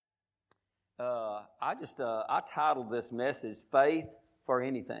I titled this message, Faith for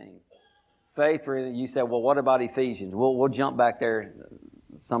Anything. Faith for anything. You said, well, what about Ephesians? We'll jump back there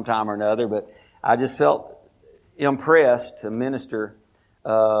sometime or another, but I just felt impressed to minister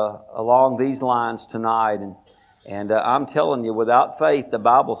along these lines tonight. And I'm telling you, without faith, the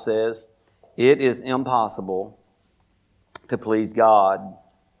Bible says, it is impossible to please God.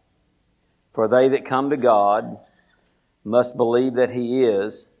 For they that come to God must believe that He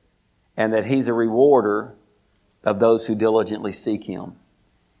is, and that He's a rewarder of those who diligently seek Him.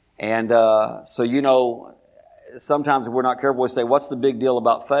 And so, sometimes if we're not careful, we say, what's the big deal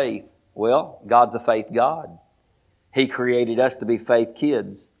about faith? Well, God's a faith God. He created us to be faith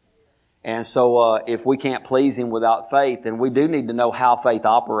kids. And so if we can't please Him without faith, then we do need to know how faith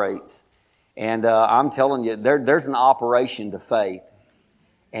operates. And I'm telling you, there's an operation to faith.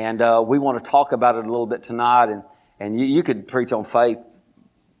 And we want to talk about it a little bit tonight. And you could preach on faith.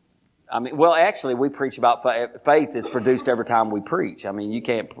 I mean, well, actually, we preach about faith. Faith is produced every time we preach. I mean, you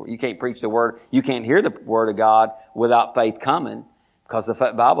can't preach the Word. You can't hear the Word of God without faith coming, because the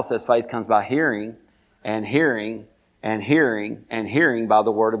Bible says faith comes by hearing, and hearing, and hearing, and hearing by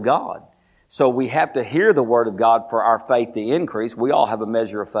the Word of God. So we have to hear the Word of God for our faith to increase. We all have a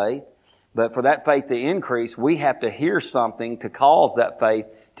measure of faith. But for that faith to increase, we have to hear something to cause that faith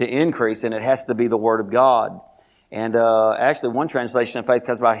to increase, and it has to be the Word of God. And actually, one translation of faith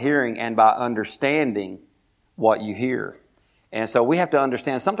comes by hearing and by understanding what you hear. And so we have to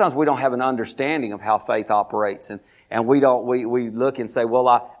understand. Sometimes we don't have an understanding of how faith operates, and we look and say, well,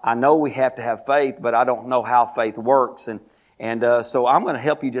 I know we have to have faith, but I don't know how faith works. And so I'm going to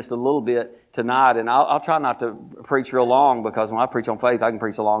help you just a little bit tonight, and I'll try not to preach real long, because when I preach on faith, I can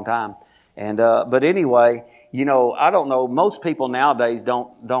preach a long time. And but anyway, I don't know. Most people nowadays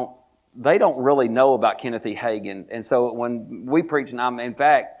don't really know about Kenneth E. Hagin. And so when we preach, and in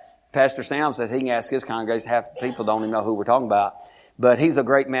fact, Pastor Sam says he can ask his congregation, half the people don't even know who we're talking about. But he's a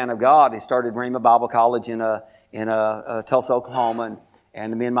great man of God. He started Rhema Bible College in Tulsa, Oklahoma,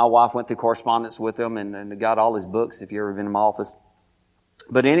 and me and my wife went through correspondence with him and got all his books, if you've ever been in my office.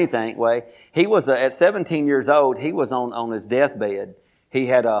 But anyway, he was, at 17 years old, he was on his deathbed. He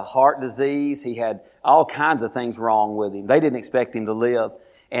had a heart disease. He had all kinds of things wrong with him. They didn't expect him to live.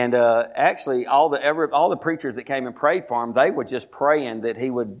 And actually, all the preachers that came and prayed for him, they were just praying that he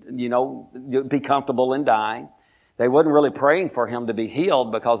would, be comfortable in dying. They wasn't really praying for him to be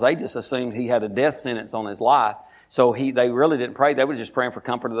healed, because they just assumed he had a death sentence on his life. So they really didn't pray. They were just praying for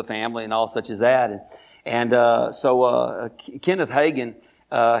comfort of the family and all such as that. So Kenneth Hagin,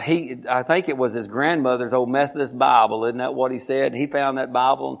 I think it was his grandmother's old Methodist Bible, isn't that what he said? He found that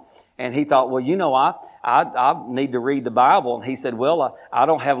Bible, and he thought, well, I need to read the Bible. And he said, well, I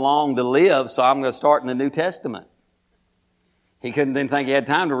don't have long to live, so I'm going to start in the New Testament. He didn't think he had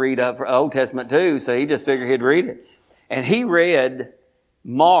time to read Old Testament too, so he just figured he'd read it. And he read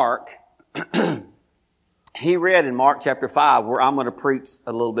Mark. He read in Mark chapter 5, where I'm going to preach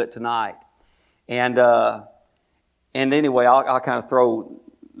a little bit tonight. And anyway, I'll kind of throw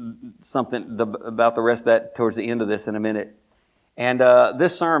something about the rest of that towards the end of this in a minute. And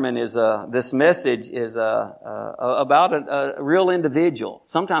this message is about a real individual.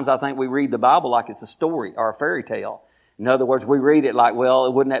 Sometimes I think we read the Bible like it's a story or a fairy tale. In other words, we read it like,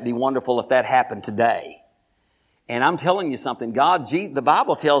 well, wouldn't that be wonderful if that happened today? And I'm telling you something. The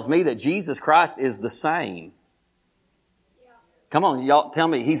Bible tells me that Jesus Christ is the same. Come on, y'all, tell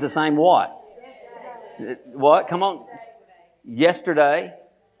me, He's the same what? What? Come on. Yesterday,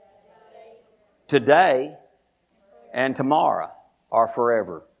 today, and tomorrow, or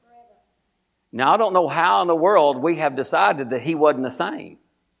forever. Now, I don't know how in the world we have decided that He wasn't the same.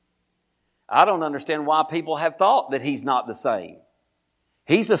 I don't understand why people have thought that He's not the same.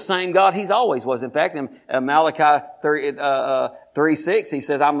 He's the same God He's always was. In fact, in Malachi 3:6, He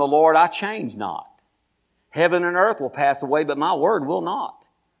says, I'm the Lord, I change not. Heaven and earth will pass away, but my word will not.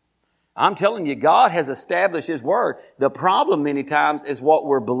 I'm telling you, God has established His Word. The problem many times is what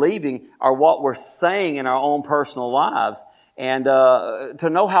we're believing or what we're saying in our own personal lives. And to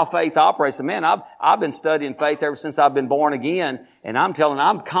know how faith operates, and man, I've been studying faith ever since I've been born again, and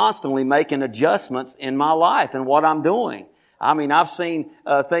I'm constantly making adjustments in my life and what I'm doing. I mean, I've seen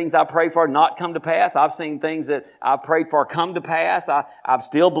things I prayed for not come to pass. I've seen things that I prayed for come to pass. I'm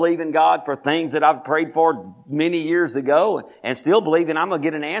still believing God for things that I've prayed for many years ago, and still believing I'm going to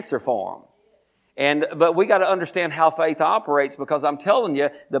get an answer for them. But we got to understand how faith operates, because I'm telling you,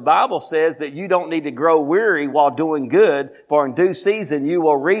 the Bible says that you don't need to grow weary while doing good, for in due season you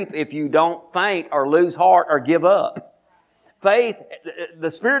will reap if you don't faint or lose heart or give up. Faith, the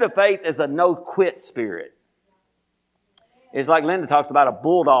spirit of faith is a no-quit spirit. It's like Linda talks about a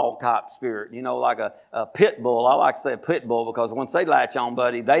bulldog type spirit, like a pit bull. I like to say a pit bull because once they latch on,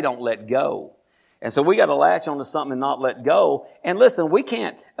 buddy, they don't let go. And so we got to latch onto something and not let go. And listen, we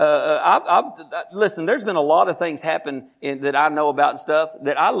can't, listen, there's been a lot of things happen that I know about and stuff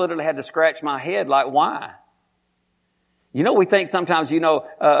that I literally had to scratch my head like, why? We think sometimes,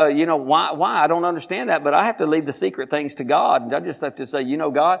 why? I don't understand that, but I have to leave the secret things to God. And I just have to say,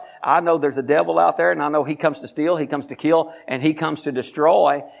 God, I know there's a devil out there and I know he comes to steal, he comes to kill, and he comes to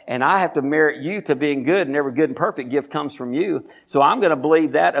destroy. And I have to merit you to being good, and every good and perfect gift comes from you. So I'm going to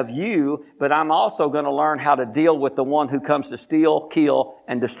believe that of you, but I'm also going to learn how to deal with the one who comes to steal, kill,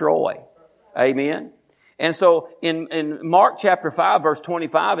 and destroy. Amen. And so in Mark chapter 5, verse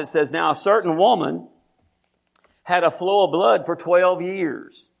 25, it says, now a certain woman had a flow of blood for 12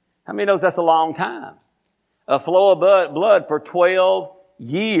 years. How many knows that's a long time? A flow of blood for 12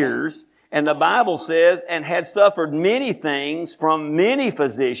 years. And the Bible says, and had suffered many things from many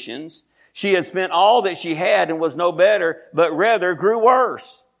physicians. She had spent all that she had and was no better, but rather grew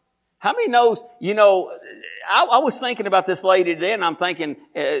worse. How many knows, I was thinking about this lady today, and I'm thinking,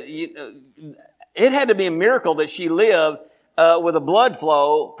 it had to be a miracle that she lived with a blood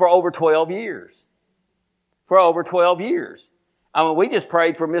flow for over 12 years. For over 12 years. I mean, we just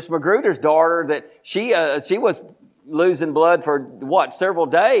prayed for Miss Magruder's daughter that she was losing blood for several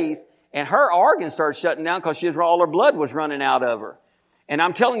days, and her organs started shutting down because all her blood was running out of her. And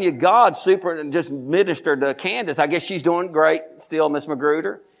I'm telling you, God just ministered to Candace. I guess she's doing great still, Miss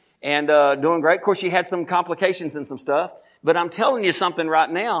Magruder, and doing great. Of course, she had some complications and some stuff, but I'm telling you something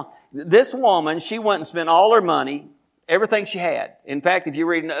right now. This woman, she went and spent all her money. Everything she had. In fact, if you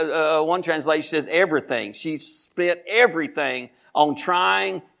read one translation, it says everything. She spent everything on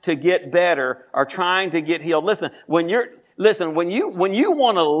trying to get better or trying to get healed. Listen, when you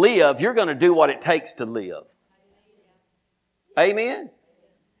want to live, you're going to do what it takes to live. Amen.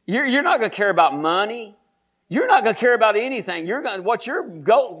 You're not going to care about money. You're not going to care about anything. What your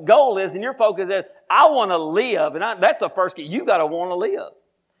goal is and your focus is, I want to live, and that's the first key. You got to want to live.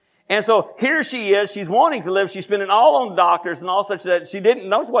 And so here she is, she's wanting to live, she's spending all on doctors and all such that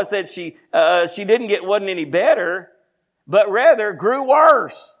notice what it said, wasn't any better, but rather grew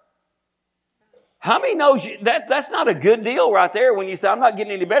worse. How many knows that's not a good deal right there when you say, I'm not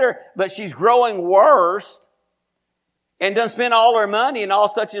getting any better, but she's growing worse and done spend all her money and all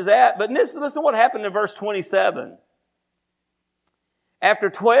such as that. But listen what happened in verse 27. After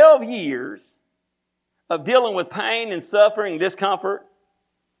 12 years of dealing with pain and suffering and discomfort,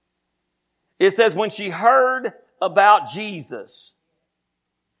 it says, when she heard about Jesus.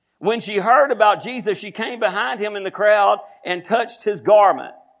 When she heard about Jesus, she came behind him in the crowd and touched his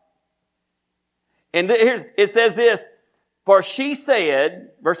garment. And it says this, for she said,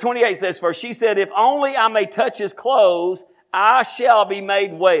 verse 28 says, for she said, if only I may touch his clothes, I shall be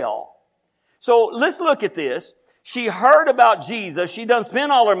made well. So let's look at this. She heard about Jesus. She done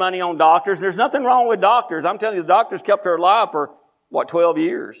spent all her money on doctors. There's nothing wrong with doctors. I'm telling you, the doctors kept her alive for, 12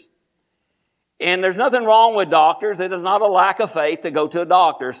 years. And there's nothing wrong with doctors. It is not a lack of faith to go to a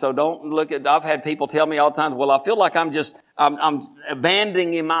doctor. So don't look at, I've had people tell me all the time, well, I feel like I'm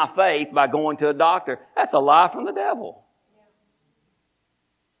abandoning my faith by going to a doctor. That's a lie from the devil.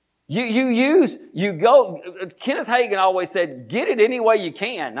 Kenneth Hagin always said, get it any way you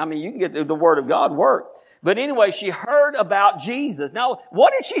can. I mean, you can get the Word of God work. But anyway, she heard about Jesus. Now,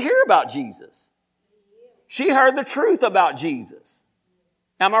 what did she hear about Jesus? She heard the truth about Jesus.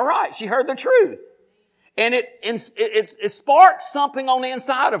 Am I right? She heard the truth. And it sparked something on the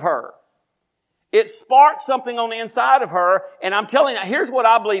inside of her. It sparked something on the inside of her. And I'm telling you, here's what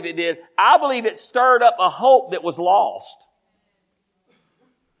I believe it did. I believe it stirred up a hope that was lost.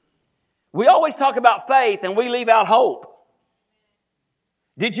 We always talk about faith and we leave out hope.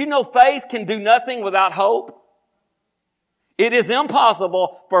 Did you know faith can do nothing without hope? It is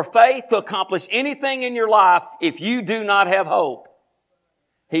impossible for faith to accomplish anything in your life if you do not have hope.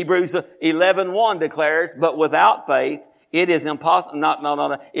 Hebrews 11:1 declares, but without faith, it is impossible.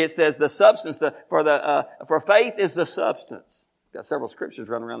 No. It says the substance for faith is the substance. Got several scriptures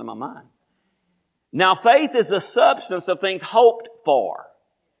running around in my mind. Now, faith is the substance of things hoped for,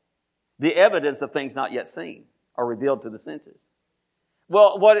 the evidence of things not yet seen or revealed to the senses.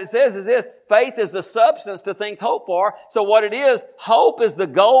 Well, what it says is this: faith is the substance to things hoped for. So what it is, hope is the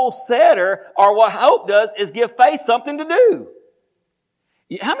goal setter, or what hope does is give faith something to do.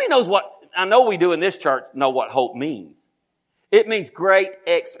 How many knows what, I know we do in this church, know what hope means. It means great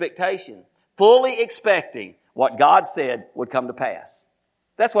expectation. Fully expecting what God said would come to pass.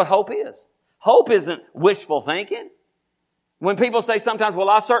 That's what hope is. Hope isn't wishful thinking. When people say sometimes,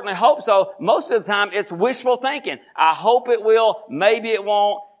 well, I certainly hope so, most of the time it's wishful thinking. I hope it will, maybe it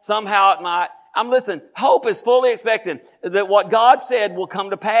won't, somehow it might. Listen, hope is fully expecting that what God said will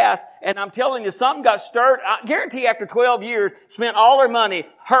come to pass. And I'm telling you, something got stirred. I guarantee after 12 years, spent all her money,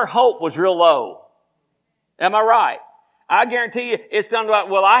 her hope was real low. Am I right? I guarantee you it's done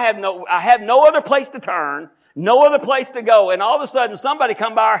like, well, I have no other place to turn. No other place to go. And all of a sudden somebody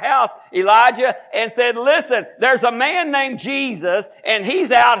come by our house, Elijah, and said, listen, there's a man named Jesus and he's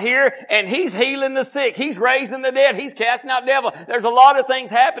out here and he's healing the sick. He's raising the dead. He's casting out devils. There's a lot of things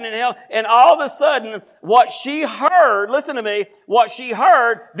happening in him. And all of a sudden what she heard, listen to me, what she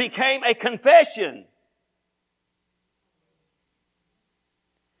heard became a confession.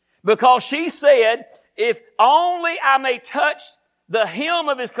 Because she said, if only I may touch the hem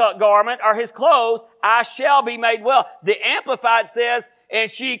of his garment or his clothes, I shall be made well. The Amplified says,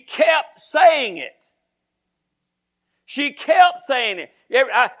 and she kept saying it. She kept saying it.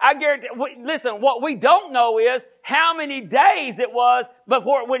 I guarantee, listen, what we don't know is how many days it was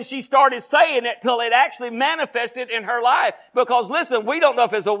before when she started saying it till it actually manifested in her life. Because listen, we don't know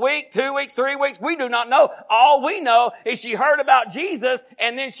if it's a week, 2 weeks, 3 weeks. We do not know. All we know is she heard about Jesus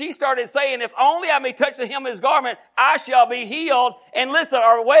and then she started saying, if only I may touch the hem of his garment, I shall be healed. And listen,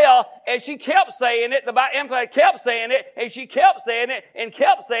 or well, and she kept saying it. The Bible kept saying it and she kept saying it and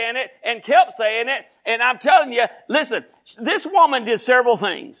kept saying it and kept saying it. And I'm telling you, listen, this woman did several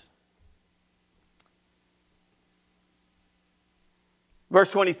things. Verse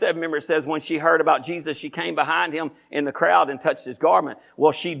 27, remember it says, when she heard about Jesus, she came behind him in the crowd and touched his garment.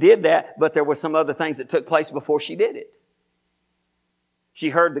 Well, she did that, but there were some other things that took place before she did it. She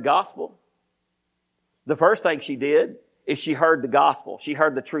heard the gospel. The first thing she did is she heard the gospel. She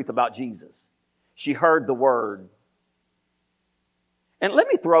heard the truth about Jesus. She heard the word. And let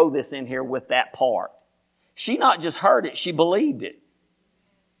me throw this in here with that part. She not just heard it, she believed it.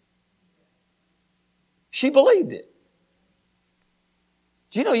 She believed it.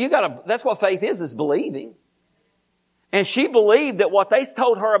 Do you know that's what faith is believing. And she believed that what they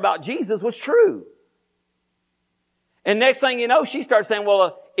told her about Jesus was true. And next thing you know, she starts saying,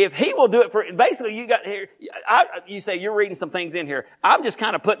 well, if he will do it for, basically you got here, you say you're reading some things in here. I'm just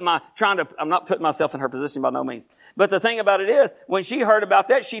kind of I'm not putting myself in her position by no means. But the thing about it is, when she heard about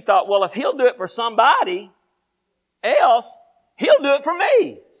that, she thought, well, if he'll do it for somebody else, he'll do it for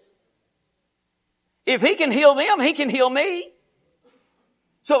me. If he can heal them, he can heal me.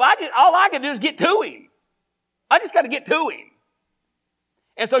 So all I can do is get to him. I just got to get to him.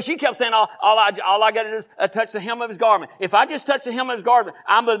 And so she kept saying, all I got to do is touch the hem of his garment. If I just touch the hem of his garment,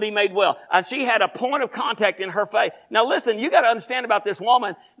 I'm going to be made well. And she had a point of contact in her faith. Now listen, you got to understand about this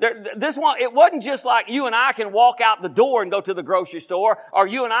woman. This one, it wasn't just like you and I can walk out the door and go to the grocery store, or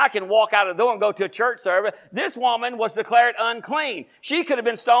you and I can walk out the door and go to a church service. This woman was declared unclean. She could have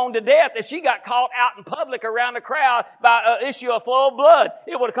been stoned to death if she got caught out in public around the crowd by an issue of flow of blood.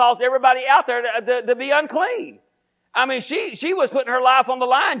 It would have caused everybody out there to be unclean. I mean, she was putting her life on the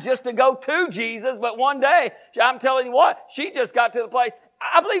line just to go to Jesus, but one day, I'm telling you what, she just got to the place,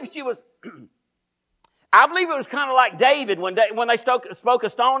 I believe it was kind of like David when they spoke a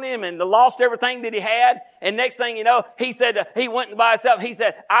stone him and lost everything that he had. And next thing you know, he said, he went by himself. He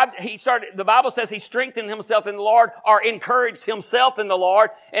said, the Bible says he strengthened himself in the Lord or encouraged himself in the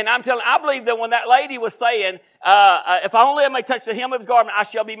Lord. And I believe that when that lady was saying, if only I may touch the hem of his garment, I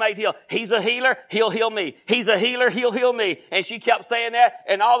shall be made healed. He's a healer, he'll heal me. He's a healer, he'll heal me. And she kept saying that.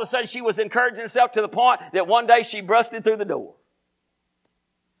 And all of a sudden she was encouraging herself to the point that one day she busted through the door.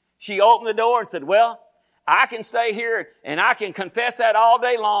 She opened the door and said, well, I can stay here and I can confess that all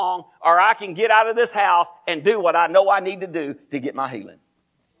day long, or I can get out of this house and do what I know I need to do to get my healing.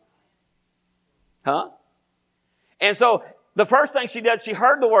 Huh? And so the first thing she did, she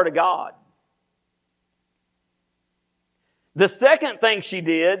heard the word of God. The second thing she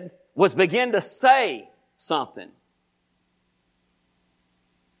did was begin to say something.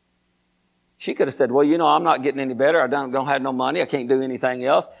 She could have said, well, I'm not getting any better. I don't have no money. I can't do anything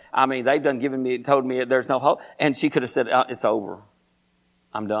else. I mean, they've told me there's no hope. And she could have said, it's over.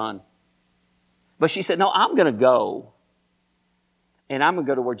 I'm done. But she said, no, I'm going to go. And I'm going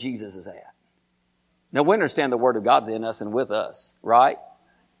to go to where Jesus is at. Now, we understand the Word of God's in us and with us, right?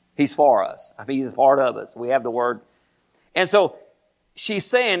 He's for us. I mean, He's a part of us. We have the Word. And so she's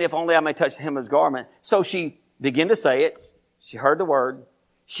saying, if only I may touch the hem of his garment. So she began to say it. She heard the Word.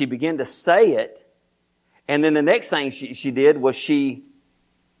 She began to say it. And then the next thing she did was she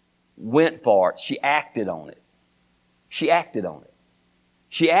went for it. She acted on it. She acted on it.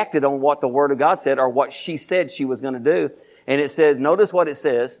 She acted on what the Word of God said, or what she said she was going to do. And it says, notice what it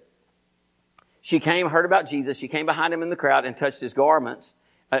says. She came, heard about Jesus. She came behind him in the crowd and touched his garment.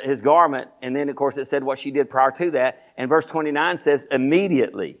 And then, of course, it said what she did prior to that. And verse 29 says,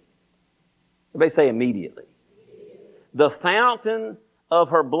 immediately. Everybody say immediately. The fountain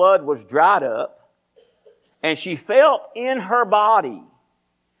of her blood was dried up, and she felt in her body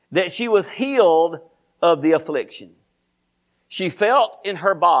that she was healed of the affliction. She felt in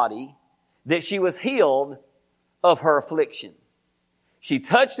her body that she was healed of her affliction. She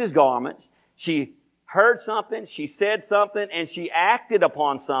touched his garments. She heard something. She said something, and she acted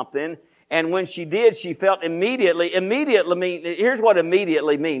upon something. And when she did, she felt immediately. Immediately means, here's what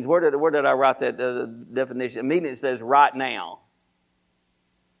immediately means. Where did I write that definition? Immediately says right now.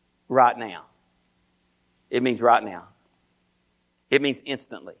 Right now. It means right now. It means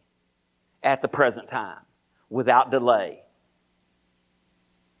instantly. At the present time. Without delay.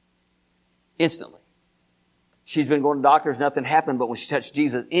 Instantly. She's been going to doctors, nothing happened, but when she touched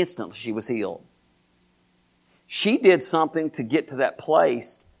Jesus, instantly she was healed. She did something to get to that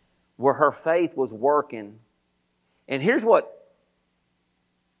place where her faith was working. And here's what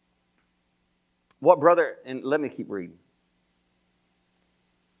brother, and let me keep reading.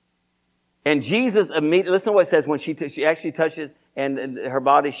 And Jesus immediately, listen to what it says, when she actually touched it and her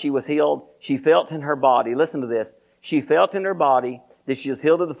body, she was healed. She felt in her body, listen to this, she felt in her body that she was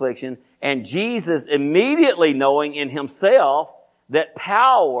healed of the affliction, and Jesus, immediately knowing in himself that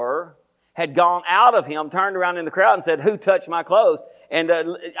power had gone out of him, turned around in the crowd and said, who touched my clothes? And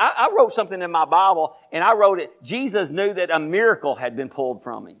I wrote something in my Bible, and I wrote it, Jesus knew that a miracle had been pulled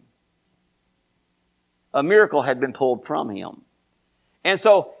from him. A miracle had been pulled from him. And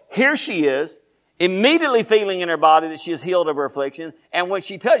so here she is, immediately feeling in her body that she is healed of her affliction. And when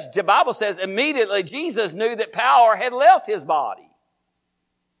she touched, the Bible says immediately Jesus knew that power had left his body.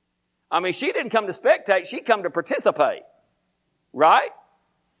 I mean, she didn't come to spectate, she come to participate. Right?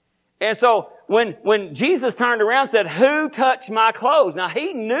 And so when Jesus turned around and said, who touched my clothes? Now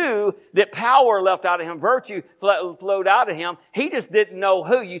he knew that power left out of him, virtue flowed out of him. He just didn't know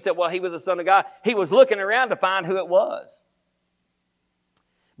who. You said, well, he was the Son of God. He was looking around to find who it was.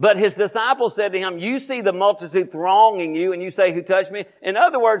 But his disciples said to him, you see the multitude thronging you and you say, who touched me? In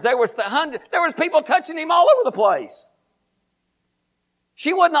other words, there was people touching him all over the place.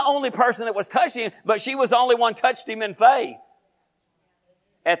 She wasn't the only person that was touching him, but she was the only one touched him in faith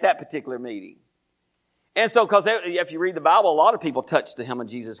at that particular meeting. And so, because if you read the Bible, a lot of people touched the hem of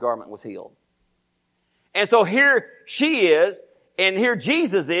Jesus' garment was healed. And so here she is, and here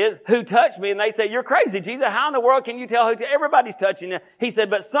Jesus is, who touched me, and they say, you're crazy, Jesus. How in the world can you tell who? Everybody's touching you. He said,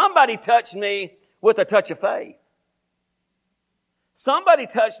 but somebody touched me with a touch of faith. Somebody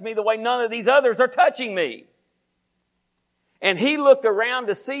touched me the way none of these others are touching me. And he looked around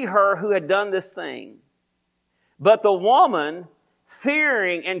to see her who had done this thing. But the woman,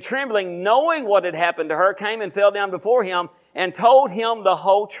 fearing and trembling, knowing what had happened to her, came and fell down before him and told him the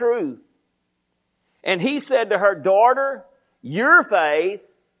whole truth. And he said to her, daughter, your faith.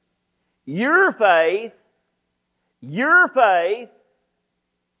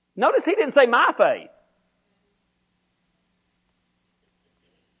 Notice he didn't say my faith.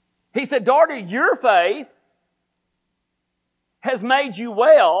 He said, daughter, your faith has made you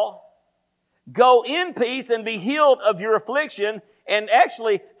well. Go in peace and be healed of your affliction. And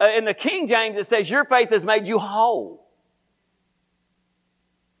actually, in the King James, it says, your faith has made you whole.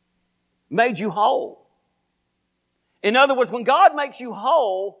 Made you whole. In other words, when God makes you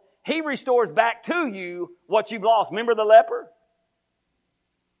whole, He restores back to you what you've lost. Remember the leper?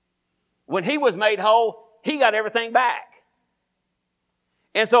 When he was made whole, he got everything back.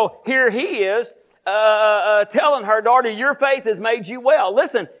 And so here he is, telling her, daughter, your faith has made you well.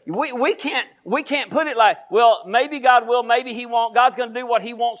 Listen, we can't put it like, well, maybe God will, maybe He won't. God's going to do what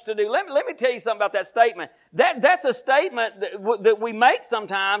He wants to do. Let me tell you something about that statement. That's a statement that we make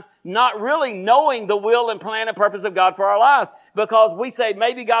sometimes, not really knowing the will and plan and purpose of God for our lives, because we say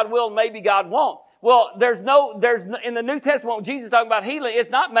maybe God will, maybe God won't. Well, there's in the New Testament when Jesus is talking about healing, it's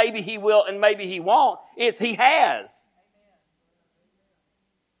not maybe He will and maybe He won't. It's He has.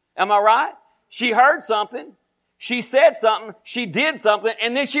 Am I right? She heard something, she said something, she did something,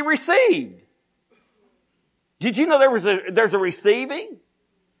 and then she received. Did you know there's a receiving?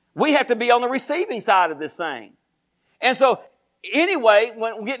 We have to be on the receiving side of this thing. And so, anyway,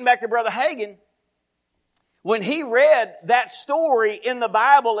 when getting back to Brother Hagin, when he read that story in the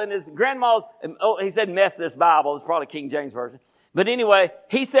Bible in his grandma's, he said Methodist Bible, it's probably King James Version. But anyway,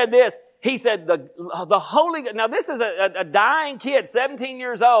 he said this. He said the Holy, now this is a dying kid, 17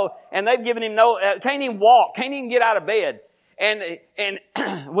 years old, and they've given him can't even walk, can't even get out of bed. And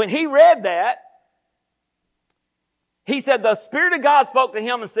when he read that, he said the Spirit of God spoke to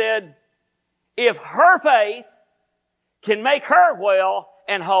him and said, If her faith can make her well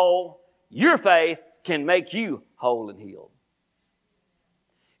and whole, your faith can make you whole and healed.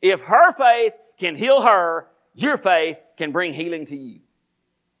 If her faith can heal her, your faith can bring healing to you.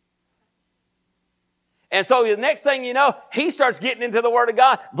 And so the next thing you know, he starts getting into the Word of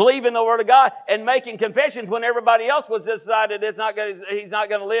God, believing the Word of God, and making confessions when everybody else was decided he's not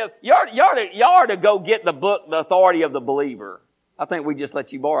going to live. You ought to go get the book, The Authority of the Believer. I think we just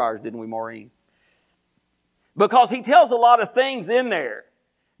let you borrow ours, didn't we, Maureen? Because he tells a lot of things in there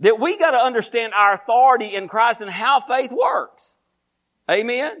that we got to understand our authority in Christ and how faith works.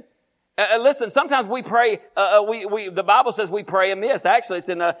 Amen? Listen, sometimes we pray, the Bible says we pray amiss. Actually, it's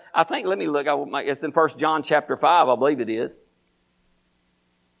in, I think, let me look, it's in 1 John chapter 5, I believe it is.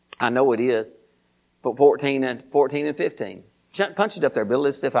 I know it is. But 14 and 15. Punch it up there, Bill.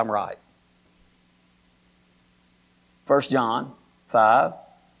 Let's see if I'm right. 1 John 5.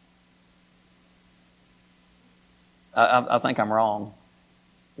 I think I'm wrong.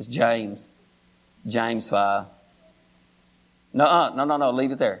 It's James. James 5. No,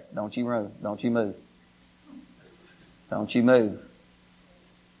 leave it there. Don't you move. Don't you move. Don't you move.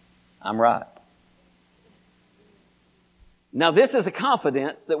 I'm right. Now this is a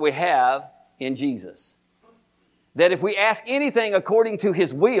confidence that we have in Jesus. That if we ask anything according to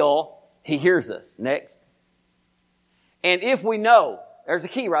His will, He hears us. Next. And if we know, there's a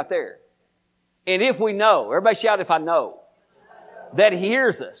key right there. And if we know, everybody shout if I know, that He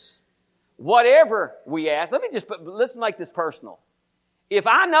hears us. Whatever we ask, let's make this personal. If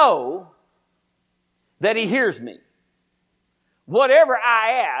I know that He hears me, whatever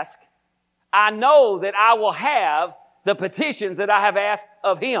I ask, I know that I will have the petitions that I have asked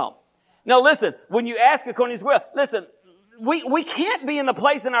of Him. Now listen, when you ask according to His will, listen, we can't be in the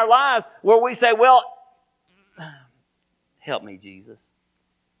place in our lives where we say, well, help me, Jesus.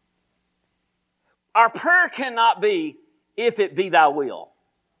 Our prayer cannot be, if it be Thy will.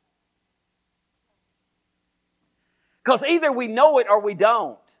 Because either we know it or we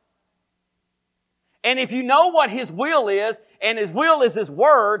don't. And if you know what His will is, and His will is His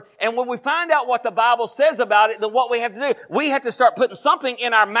Word, and when we find out what the Bible says about it, then what we have to do, we have to start putting something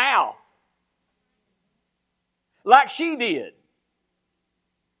in our mouth. Like she did.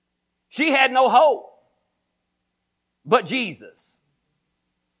 She had no hope but Jesus.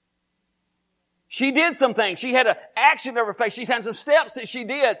 She did some things. She had an action of her faith. She had some steps that she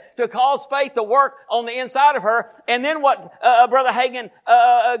did to cause faith to work on the inside of her. And then what Brother Hagin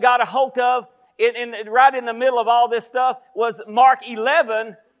got a hold of right in the middle of all this stuff was Mark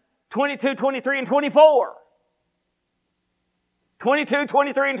 11, 22, 23, and 24. 22,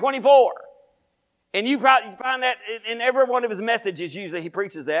 23, and 24. And you find that in every one of his messages, usually he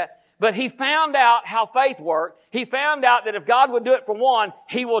preaches that. But he found out how faith worked. He found out that if God would do it for one,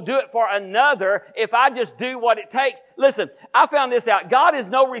 He will do it for another if I just do what it takes. Listen, I found this out. God is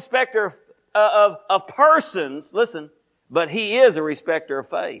no respecter of persons, listen, but He is a respecter of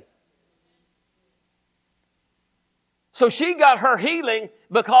faith. So she got her healing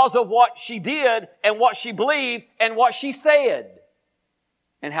because of what she did and what she believed and what she said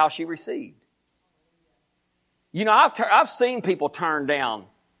and how she received. You know, I've seen people turn down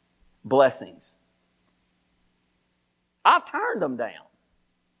blessings. I've turned them down.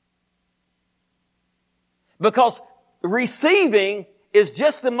 Because receiving is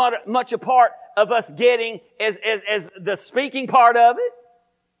just as much a part of us getting as the speaking part of it,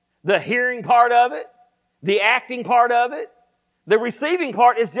 the hearing part of it, the acting part of it. The receiving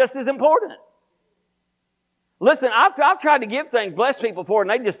part is just as important. Listen, I've tried to give things, bless people for,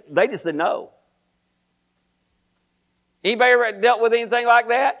 and they just said no. Anybody ever dealt with anything like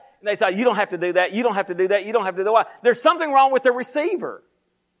that? And they say, you don't have to do that, you don't have to do that, you don't have to do that. There's something wrong with the receiver.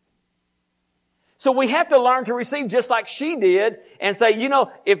 So we have to learn to receive just like she did and say, you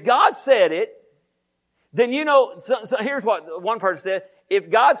know, if God said it, then you know, so here's what one person said, if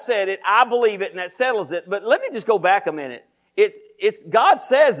God said it, I believe it and that settles it. But let me just go back a minute. It's God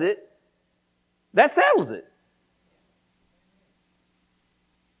says it, that settles it.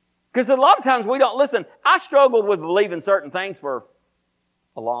 Because a lot of times we don't listen. I struggled with believing certain things for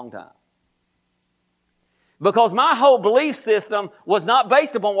a long time. Because my whole belief system was not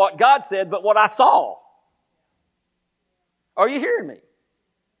based upon what God said, but what I saw. Are you hearing me?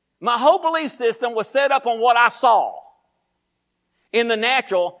 My whole belief system was set up on what I saw in the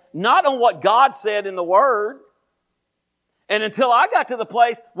natural, not on what God said in the Word. And until I got to the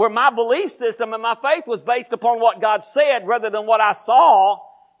place where my belief system and my faith was based upon what God said rather than what I saw,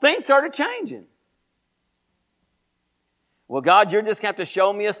 things started changing. Well, God, you're just going to have to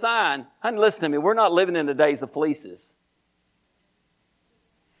show me a sign. Honey, listen to me. We're not living in the days of fleeces.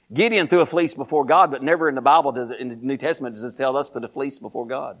 Gideon threw a fleece before God, but never in the Bible does it, in the New Testament does it tell us to put a fleece before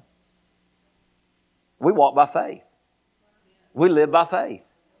God. We walk by faith. We live by faith.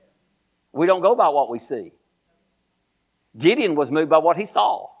 We don't go by what we see. Gideon was moved by what he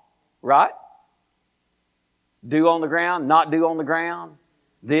saw, right? Dew on the ground, not dew on the ground,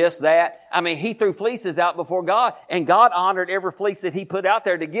 this, that. I mean, he threw fleeces out before God, and God honored every fleece that he put out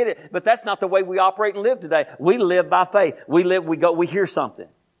there to get it. But that's not the way we operate and live today. We live by faith. We hear something.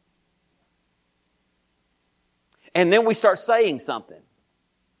 And then we start saying something.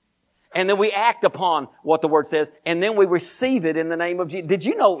 And then we act upon what the Word says, and then we receive it in the name of Jesus. Did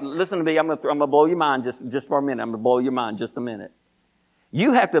you know, listen to me, I'm going to blow your mind just for a minute. I'm going to blow your mind just a minute.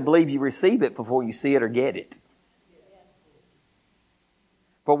 You have to believe you receive it before you see it or get it.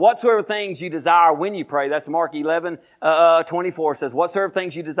 For whatsoever things you desire when you pray, that's Mark 11:24 says, whatsoever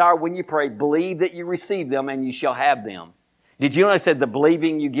things you desire when you pray, believe that you receive them and you shall have them. Did you know I said the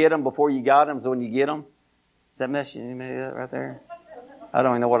believing you get them before you got them is when you get them? Is that message right there? I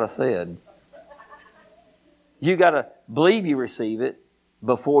don't even know what I said. You got to believe you receive it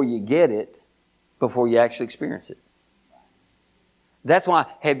before you get it, before you actually experience it. That's why,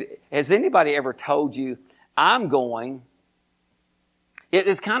 has anybody ever told you, I'm going...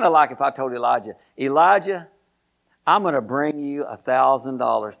 It's kind of like if I told Elijah, I'm going to bring you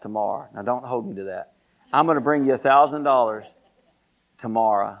 $1,000 tomorrow. Now don't hold me to that. I'm going to bring you $1,000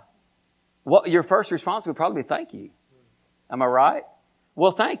 tomorrow. Well, your first response would probably be thank you. Am I right?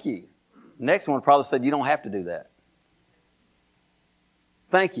 Well, thank you. Next one probably said, you don't have to do that.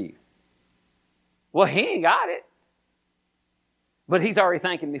 Thank you. Well, he ain't got it. But he's already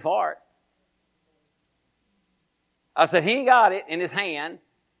thanking me for it. I said, he ain't got it in his hand.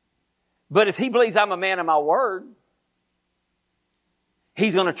 But if he believes I'm a man of my word,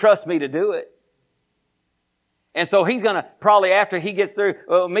 he's going to trust me to do it. And so he's going to, probably after he gets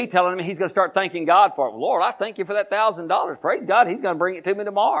through me telling him, he's going to start thanking God for it. Lord, I thank you for that $1,000. Praise God, he's going to bring it to me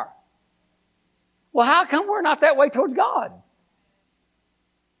tomorrow. Well, how come we're not that way towards God?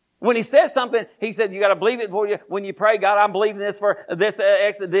 When he says something, he said, you got to believe it before when you pray, God, I'm believing this for this,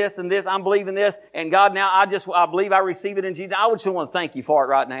 this and this. I'm believing this. And God, now I believe I receive it in Jesus. I just want to thank you for it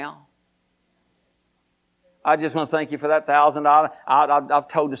right now. I just want to thank you for that $1,000. I've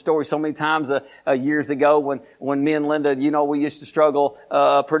told the story so many times years ago when me and Linda, we used to struggle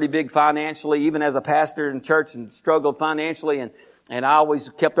pretty big financially, even as a pastor in church, and struggled financially. And I always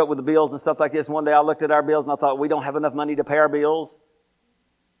kept up with the bills and stuff like this. One day I looked at our bills and I thought, we don't have enough money to pay our bills.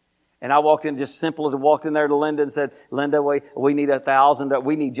 And I walked in walked in there to Linda and said, Linda, we need $1,000.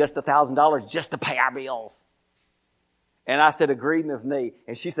 We need just $1,000 just to pay our bills. And I said, agree with me.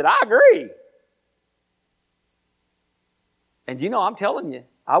 And she said, I agree. And I'm telling you,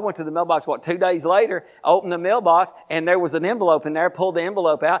 I went to the mailbox, 2 days later, opened the mailbox, and there was an envelope in there, pulled the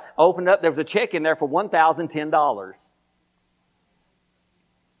envelope out, opened up, there was a check in there for $1,010.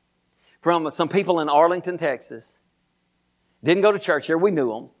 From some people in Arlington, Texas. Didn't go to church here, we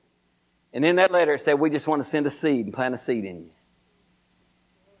knew them. And in that letter it said, we just want to send a seed and plant a seed in you.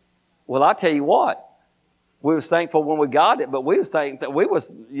 Well, I tell you what, we was thankful when we got it, but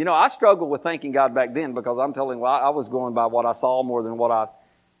I struggled with thanking God back then because I'm telling you, I was going by what I saw more than what I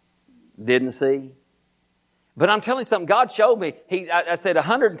didn't see. But I'm telling you something, God showed me, I said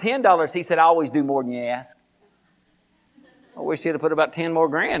 $110, he said, I always do more than you ask. I wish he'd have put about 10 more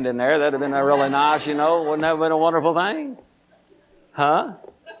grand in there. That'd have been really nice, Wouldn't that have been a wonderful thing? Huh?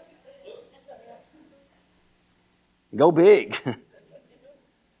 Go big.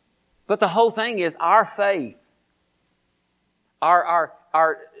 But the whole thing is our faith.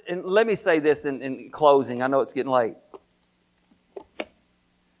 And let me say this in closing. I know it's getting late.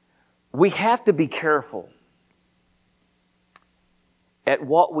 We have to be careful at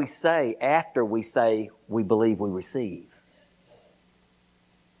what we say after we say we believe we receive.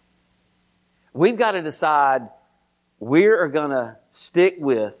 We've got to decide we are going to stick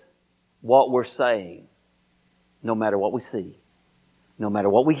with what we're saying. No matter what we see, no matter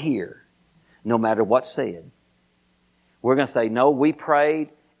what we hear, no matter what's said. We're going to say, no, we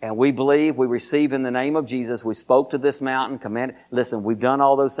prayed and we believe, we receive in the name of Jesus. We spoke to this mountain, commanded. Listen, we've done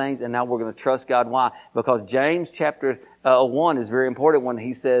all those things and now we're going to trust God. Why? Because James chapter 1 is very important when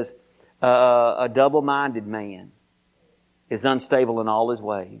he says, a double-minded man is unstable in all his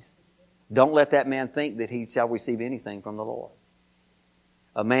ways. Don't let that man think that he shall receive anything from the Lord.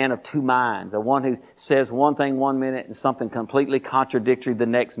 A man of two minds, one who says one thing one minute and something completely contradictory the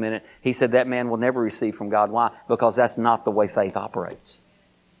next minute. He said that man will never receive from God. Why? Because that's not the way faith operates.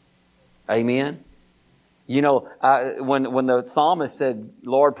 Amen? When the psalmist said,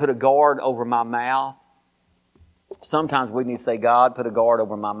 Lord, put a guard over my mouth, Sometimes we need to say, God, put a guard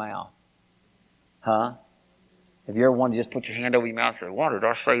over my mouth. Huh? Have you ever wanted to just put your hand over your mouth and say, why did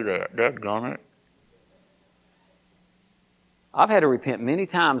I say that? Dadgummit. I've had to repent many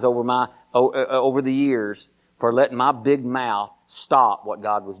times over the years for letting my big mouth stop what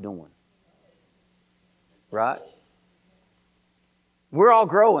God was doing. Right? We're all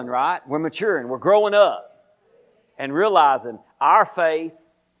growing, right? We're maturing. We're growing up and realizing our faith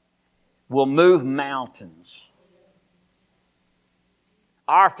will move mountains.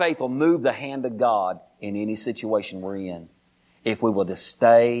 Our faith will move the hand of God in any situation we're in if we will just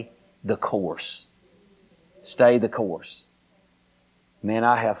stay the course. Stay the course. Man,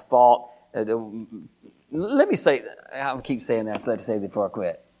 I have fought. Let me say, I'll keep saying that, so I say it before I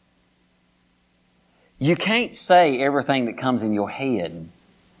quit. You can't say everything that comes in your head.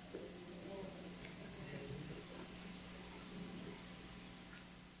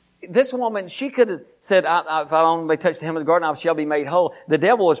 This woman, she could have said, if I only touch the hem of the garment, I shall be made whole. The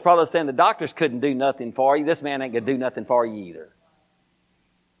devil was probably saying the doctors couldn't do nothing for you. This man ain't going to do nothing for you either.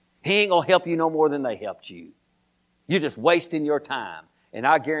 He ain't going to help you no more than they helped you. You're just wasting your time. And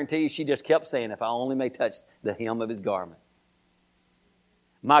I guarantee you, she just kept saying, if I only may touch the hem of his garment.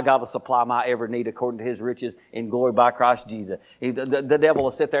 My God will supply my every need according to His riches in glory by Christ Jesus. The devil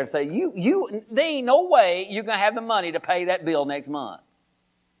will sit there and say, there ain't no way you're going to have the money to pay that bill next month.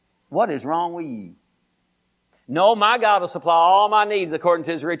 What is wrong with you? No, my God will supply all my needs according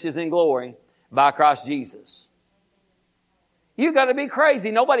to His riches in glory by Christ Jesus. You got to be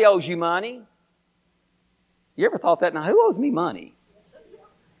crazy. Nobody owes you money. You ever thought that? Now, who owes me money?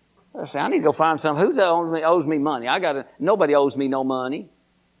 I say, I need to go find some. Who owes me money? Nobody owes me no money.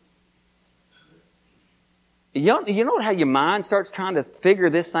 You know how your mind starts trying to figure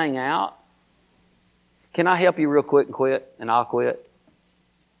this thing out? Can I help you real quick and quit? And I'll quit.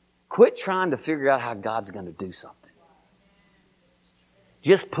 Quit trying to figure out how God's going to do something.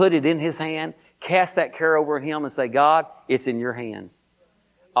 Just put it in His hand. Cast that care over Him and say, God, it's in your hands.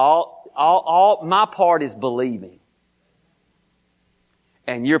 All my part is believing.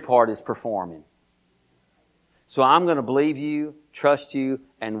 And your part is performing. So I'm going to believe you, trust you,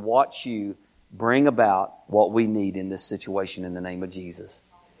 and watch you bring about what we need in this situation in the name of Jesus.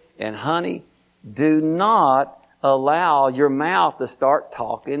 And honey, do not allow your mouth to start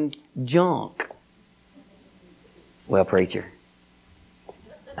talking junk. Well, preacher,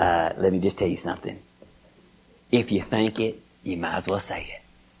 let me just tell you something. If you think it, you might as well say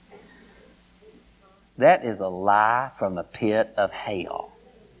it. That is a lie from the pit of hell.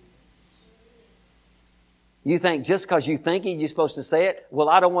 You think just because you think it, you're supposed to say it? Well,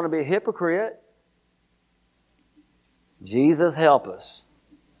 I don't want to be a hypocrite. Jesus, help us.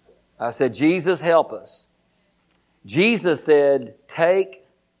 I said, Jesus, help us. Jesus said, take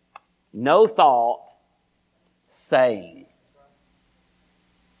no thought, saying.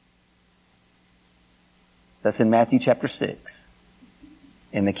 That's in Matthew chapter 6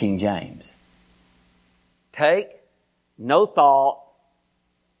 in the King James. Take no thought,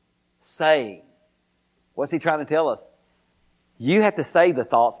 saying. What's He trying to tell us? You have to say the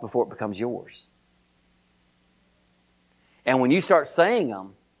thoughts before it becomes yours. And when you start saying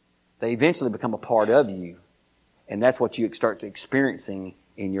them, they eventually become a part of you. And that's what you start experiencing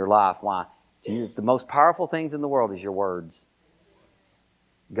in your life. Why? Jesus, the most powerful things in the world is your words.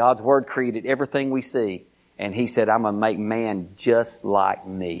 God's Word created everything we see. And He said, I'm going to make man just like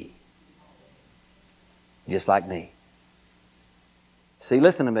me. Just like me. See,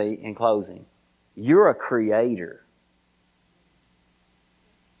 listen to me in closing. You're a creator.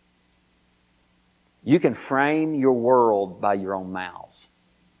 You can frame your world by your own mouths.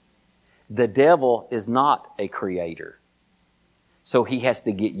 The devil is not a creator. So he has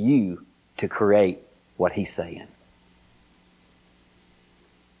to get you to create what he's saying.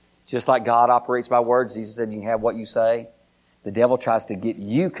 Just like God operates by words, Jesus said you can have what you say. The devil tries to get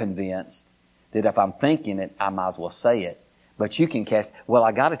you convinced that if I'm thinking it, I might as well say it. But you can well,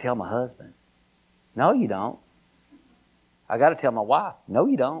 I got to tell my husband. No, you don't. I got to tell my wife. No,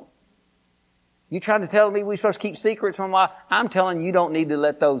 you don't. You trying to tell me we're supposed to keep secrets from my wife? I'm telling you don't need to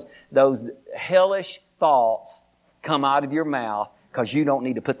let those hellish thoughts come out of your mouth because you don't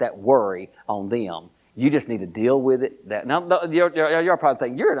need to put that worry on them. You just need to deal with it. Now, you're probably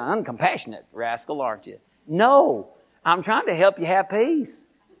thinking, you're an uncompassionate rascal, aren't you? No, I'm trying to help you have peace.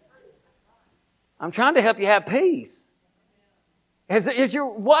 I'm trying to help you have peace. Is your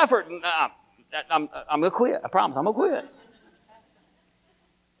wife I'm going to quit. I promise I'm going to quit.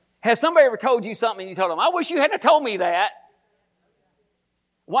 Has somebody ever told you something and you told them, I wish you hadn't told me that?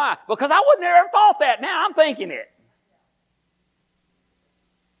 Why? Because I wouldn't have ever thought that. Now I'm thinking it.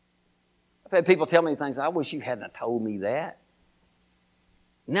 I've had people tell me things, I wish you hadn't told me that.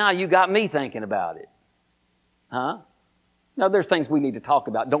 Now you got me thinking about it. Huh? Now there's things we need to talk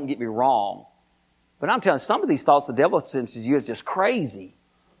about, don't get me wrong. But I'm telling you, some of these thoughts the devil sends to you is just crazy.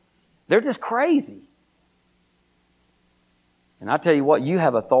 They're just crazy. And I tell you what, you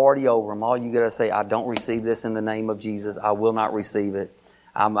have authority over them. All you got to say, I don't receive this in the name of Jesus. I will not receive it.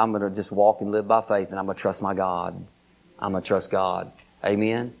 I'm going to just walk and live by faith, and I'm going to trust my God. I'm going to trust God.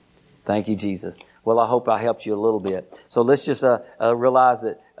 Amen? Thank you, Jesus. Well, I hope I helped you a little bit. So let's just realize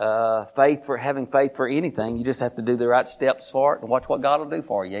that having faith for anything, you just have to do the right steps for it and watch what God will do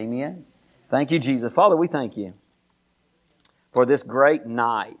for you. Amen? Thank you, Jesus. Father, we thank you for this great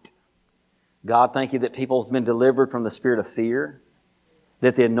night. God, thank you that people have been delivered from the spirit of fear,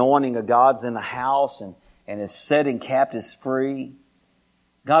 that the anointing of God's in the house and is setting captives free.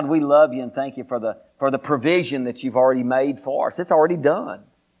 God, we love you and thank you for the provision that you've already made for us. It's already done.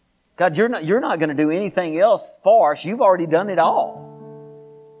 God, you're not going to do anything else for us. You've already done it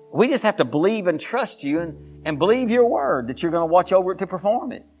all. We just have to believe and trust you and believe your word that you're going to watch over it to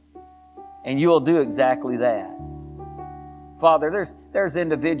perform it. And you'll do exactly that. Father, there's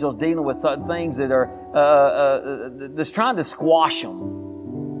individuals dealing with things that are that's trying to squash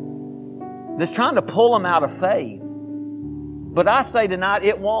them, that's trying to pull them out of faith. But I say tonight,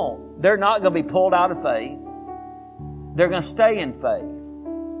 it won't. They're not going to be pulled out of faith. They're going to stay in faith,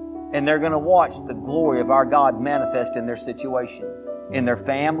 and they're going to watch the glory of our God manifest in their situation, in their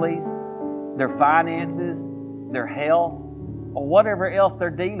families, their finances, their health, or whatever else they're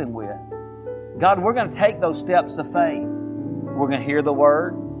dealing with. God, we're going to take those steps of faith. We're going to hear the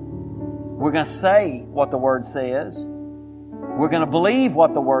Word. We're going to say what the Word says. We're going to believe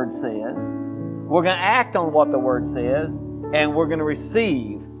what the Word says. We're going to act on what the Word says. And we're going to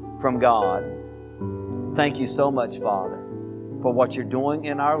receive from God. Thank you so much, Father, for what you're doing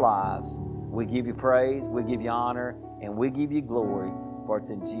in our lives. We give you praise, we give you honor, and we give you glory. For it's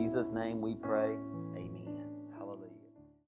in Jesus' name we pray.